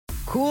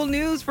Cool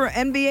news for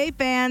NBA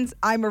fans.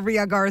 I'm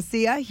Maria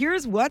Garcia.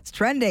 Here's what's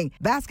trending.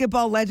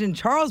 Basketball legend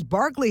Charles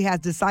Barkley has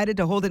decided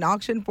to hold an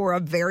auction for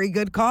a very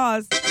good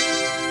cause.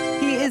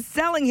 He is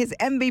selling his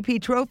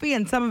MVP trophy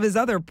and some of his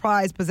other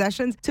prized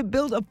possessions to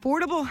build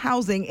affordable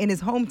housing in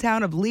his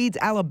hometown of Leeds,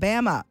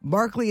 Alabama.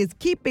 Barkley is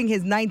keeping his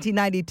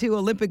 1992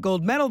 Olympic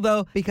gold medal,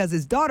 though, because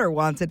his daughter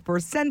wants it for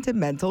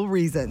sentimental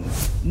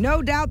reasons.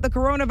 No doubt the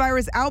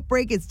coronavirus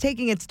outbreak is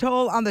taking its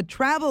toll on the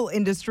travel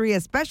industry,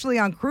 especially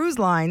on cruise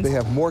lines. They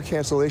have more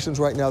cancellations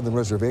right now than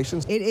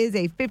reservations. It is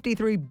a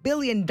 $53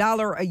 billion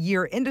a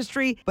year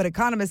industry, but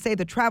economists say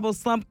the travel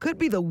slump could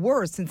be the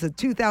worst since the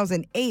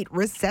 2008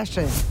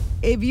 recession.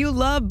 If you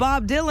love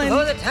Bob Dylan,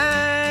 the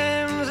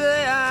times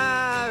they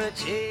are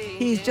a-changin'.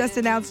 He's just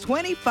announced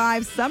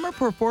 25 summer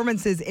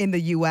performances in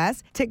the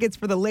U.S. Tickets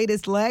for the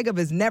latest leg of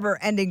his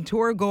never-ending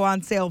tour go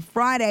on sale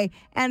Friday,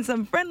 and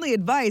some friendly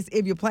advice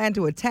if you plan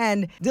to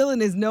attend.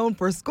 Dylan is known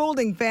for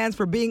scolding fans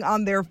for being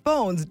on their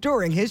phones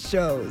during his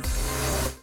shows.